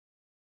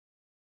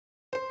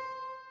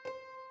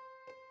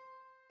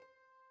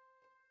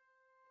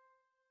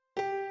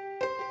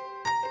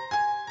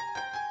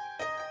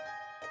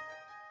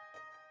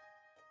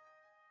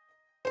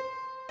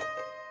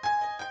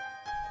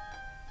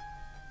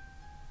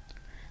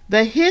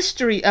The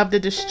history of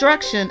the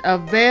destruction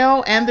of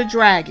Baal and the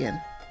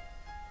dragon.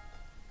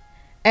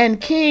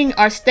 And King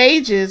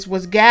Artaxerxes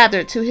was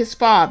gathered to his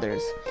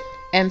fathers,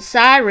 and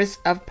Cyrus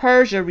of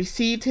Persia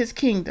received his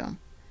kingdom.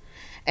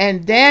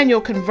 And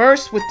Daniel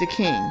conversed with the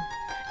king,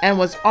 and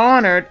was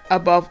honored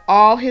above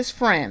all his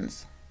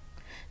friends.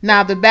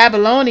 Now the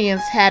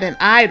Babylonians had an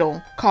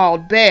idol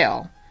called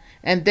Baal,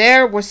 and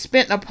there were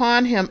spent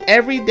upon him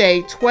every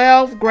day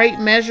 12 great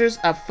measures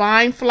of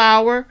fine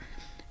flour,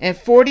 and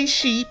 40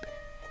 sheep,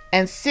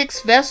 and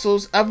 6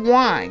 vessels of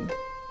wine.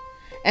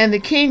 And the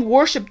king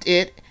worshipped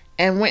it,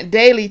 and went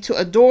daily to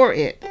adore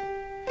it.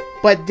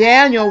 But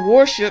Daniel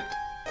worshipped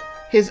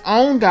his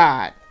own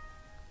God.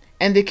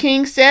 And the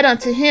king said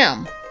unto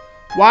him,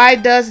 Why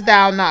dost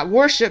thou not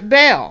worship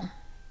Baal?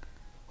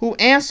 Who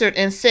answered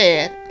and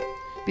said,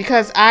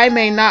 Because I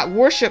may not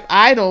worship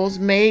idols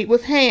made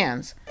with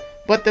hands,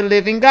 but the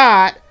living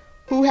God,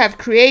 who have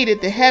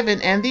created the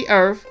heaven and the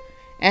earth,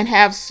 and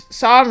have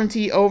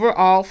sovereignty over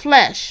all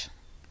flesh.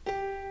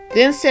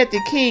 Then said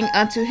the king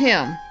unto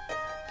him,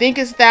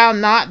 Thinkest thou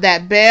not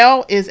that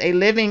Baal is a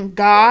living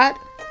God?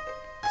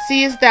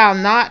 Seest thou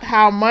not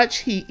how much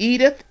he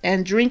eateth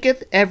and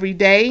drinketh every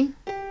day?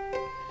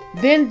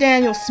 Then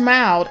Daniel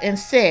smiled and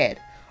said,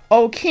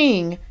 O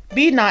king,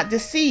 be not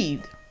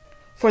deceived,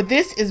 for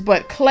this is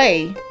but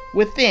clay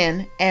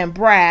within and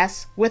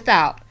brass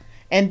without,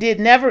 and did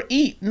never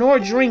eat nor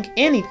drink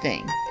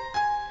anything.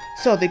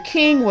 So the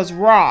king was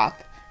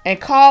wroth, and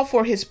called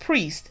for his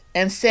priests,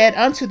 and said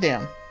unto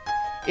them,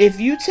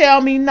 If you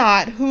tell me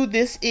not who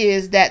this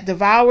is that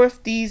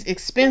devoureth these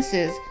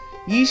expenses,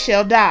 ye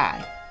shall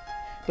die.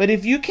 But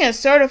if you can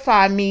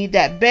certify me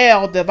that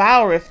Baal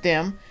devoureth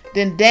them,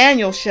 then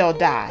Daniel shall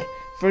die,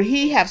 for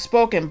he hath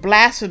spoken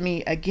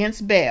blasphemy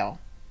against Baal.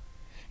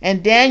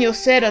 And Daniel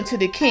said unto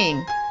the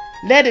king,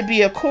 Let it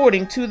be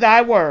according to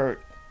thy word.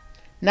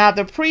 Now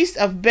the priests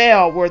of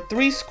Baal were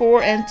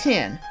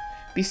 70,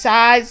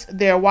 besides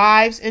their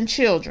wives and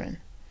children.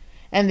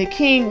 And the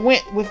king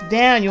went with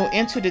Daniel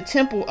into the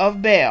temple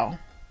of Baal.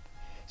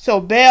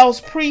 So Baal's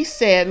priests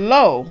said,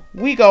 Lo,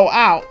 we go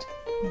out,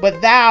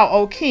 but thou,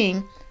 O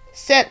king,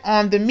 set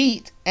on the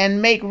meat,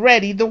 and make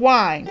ready the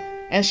wine,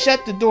 and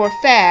shut the door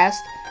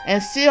fast,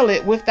 and seal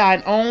it with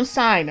thine own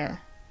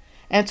signer.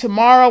 And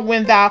tomorrow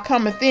when thou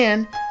comest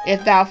in,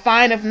 if thou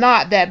findest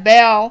not that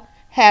Baal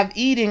have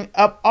eaten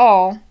up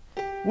all,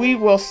 we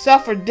will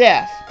suffer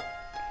death,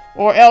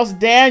 or else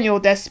Daniel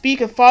that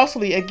speaketh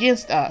falsely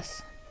against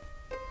us.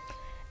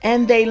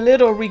 And they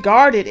little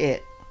regarded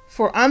it,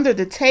 for under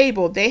the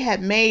table they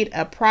had made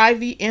a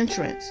privy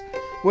entrance,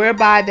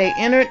 whereby they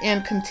entered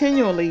in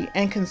continually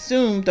and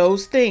consumed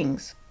those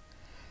things.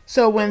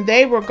 So when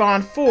they were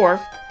gone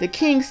forth, the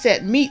king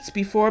set meats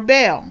before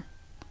Baal.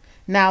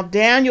 Now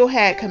Daniel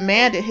had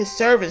commanded his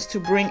servants to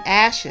bring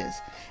ashes,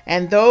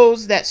 and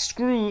those that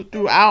screwed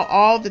throughout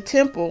all the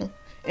temple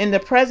in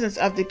the presence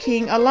of the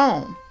king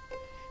alone.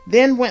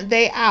 Then went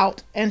they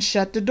out and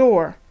shut the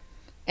door,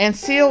 and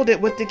sealed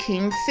it with the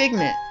king's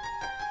signet,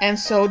 and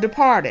so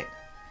departed.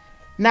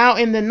 Now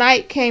in the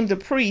night came the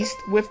priests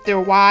with their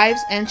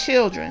wives and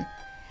children,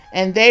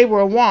 and they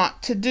were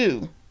wont to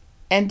do,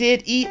 and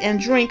did eat and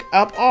drink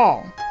up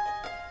all.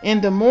 In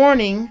the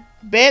morning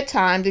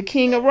bedtime the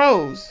king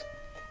arose,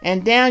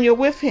 and Daniel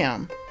with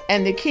him.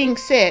 And the king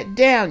said,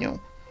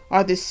 Daniel,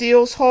 are the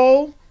seals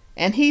whole?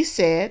 And he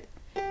said,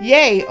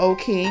 Yea, O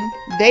king,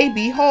 they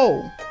be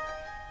whole.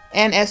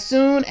 And as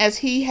soon as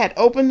he had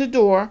opened the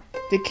door,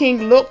 the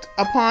king looked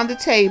upon the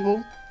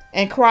table,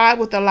 and cried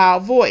with a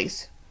loud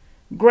voice,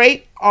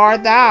 Great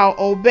art thou,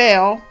 O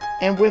Baal,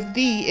 and with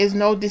thee is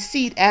no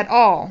deceit at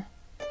all.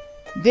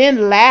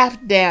 Then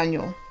laughed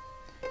Daniel,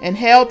 and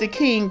held the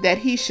king that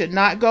he should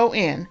not go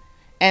in,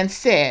 and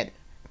said,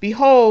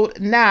 Behold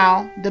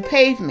now the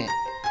pavement,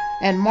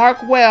 and mark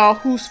well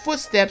whose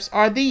footsteps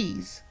are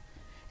these.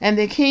 And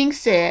the king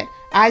said,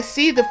 I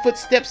see the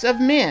footsteps of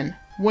men,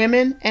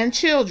 women, and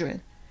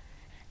children.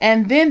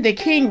 And then the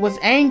king was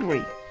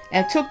angry,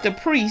 and took the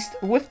priests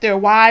with their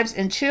wives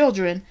and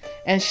children,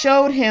 and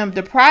showed him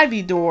the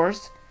privy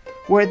doors,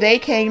 where they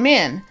came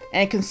in,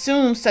 and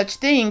consumed such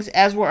things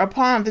as were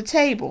upon the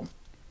table.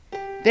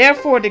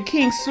 Therefore the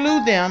king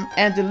slew them,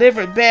 and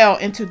delivered Baal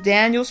into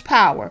Daniel's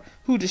power,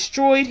 who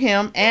destroyed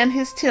him and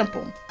his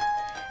temple.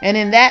 And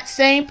in that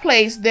same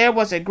place there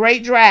was a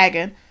great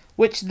dragon,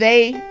 which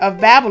they of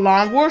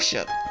Babylon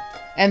worshipped.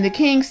 And the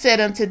king said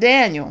unto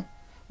Daniel,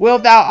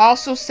 Wilt thou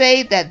also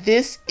say that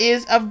this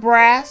is of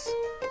brass?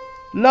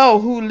 Lo,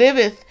 who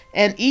liveth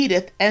and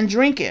eateth and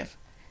drinketh?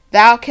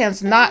 Thou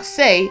canst not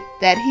say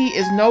that he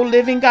is no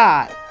living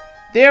God.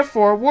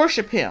 Therefore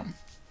worship him.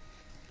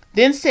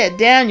 Then said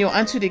Daniel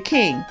unto the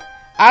king,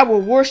 I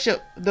will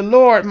worship the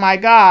Lord my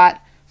God,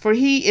 for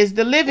he is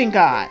the living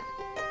God.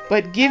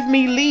 But give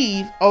me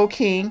leave, O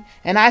king,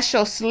 and I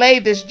shall slay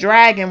this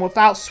dragon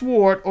without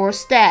sword or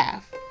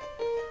staff.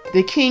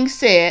 The king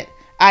said,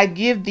 I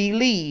give thee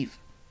leave.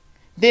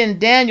 Then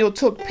Daniel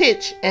took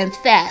pitch and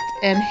fat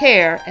and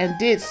hair, and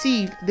did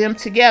sieve them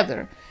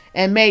together,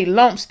 and made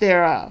lumps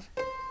thereof.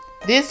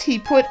 This he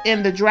put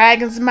in the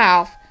dragon's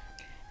mouth,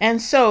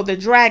 And so the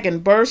dragon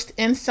burst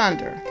in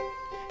sunder.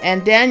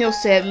 And Daniel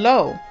said,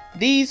 Lo,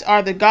 these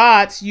are the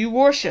gods you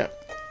worship.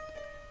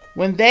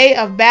 When they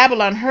of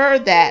Babylon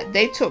heard that,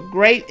 they took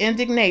great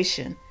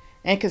indignation,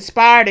 and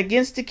conspired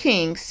against the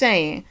king,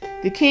 saying,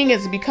 The king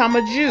is become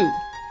a Jew,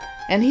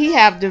 and he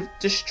have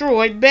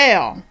destroyed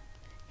Baal.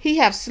 He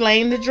have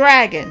slain the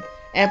dragon,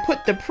 and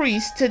put the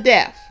priests to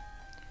death.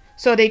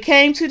 So they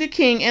came to the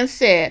king and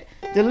said,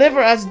 Deliver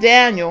us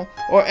Daniel,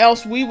 or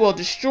else we will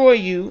destroy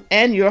you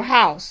and your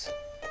house.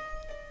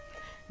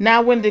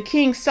 Now when the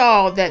king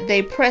saw that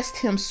they pressed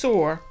him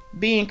sore,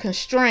 being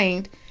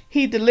constrained,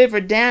 he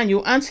delivered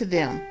Daniel unto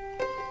them,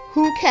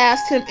 who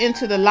cast him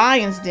into the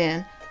lion's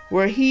den,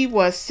 where he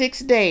was 6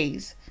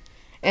 days.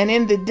 And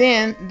in the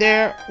den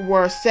there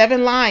were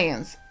 7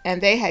 lions,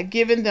 and they had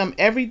given them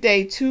every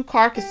day 2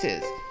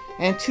 carcasses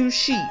and 2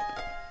 sheep,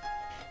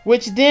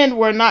 which then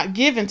were not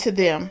given to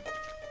them,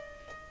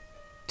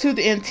 to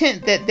the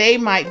intent that they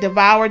might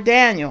devour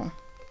Daniel.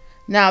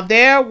 Now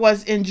there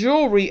was in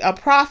jewelry a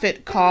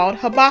prophet called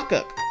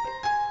Habakkuk,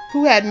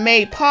 who had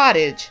made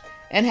pottage,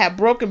 and had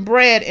broken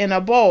bread in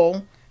a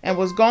bowl, and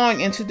was going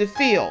into the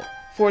field,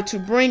 for to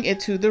bring it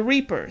to the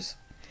reapers.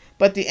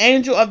 But the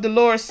angel of the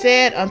Lord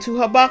said unto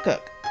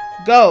Habakkuk,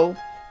 Go,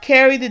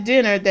 carry the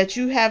dinner that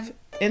you have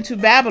into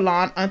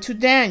Babylon unto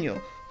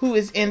Daniel, who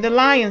is in the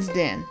lion's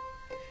den.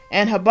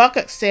 And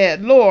Habakkuk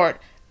said, Lord,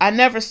 I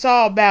never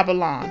saw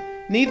Babylon,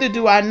 neither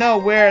do I know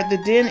where the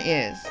den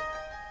is.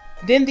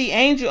 Then the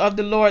angel of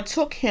the Lord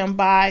took him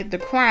by the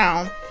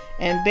crown,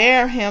 and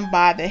bare him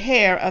by the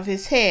hair of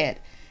his head,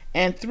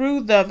 and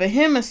through the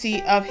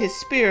vehemency of his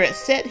spirit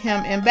set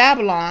him in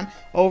Babylon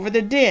over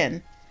the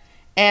den.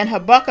 And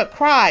Habakkuk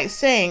cried,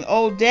 saying,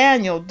 O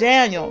Daniel,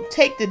 Daniel,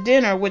 take the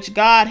dinner which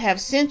God hath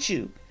sent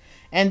you.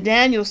 And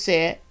Daniel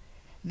said,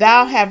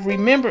 Thou have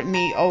remembered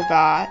me, O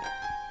God,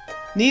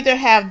 neither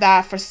have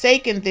thou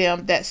forsaken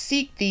them that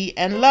seek thee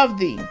and love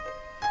thee.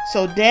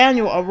 So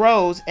Daniel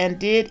arose and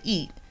did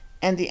eat,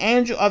 and the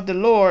angel of the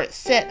Lord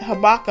set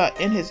Habakkuk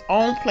in his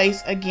own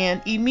place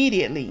again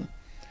immediately.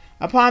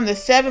 Upon the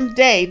 7th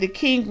day the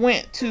king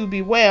went to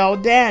bewail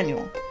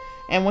Daniel.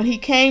 And when he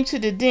came to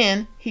the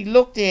den, he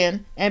looked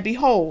in, and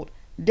behold,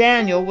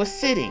 Daniel was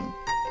sitting.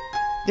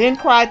 Then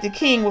cried the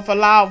king with a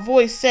loud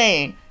voice,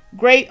 saying,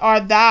 Great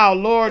art thou,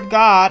 Lord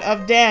God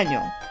of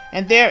Daniel,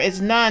 and there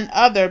is none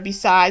other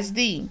besides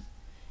thee.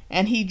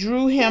 And he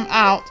drew him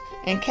out,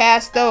 and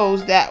cast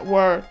those that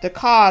were the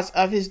cause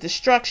of his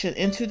destruction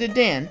into the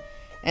den,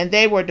 and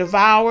they were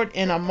devoured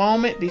in a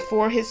moment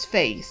before his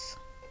face.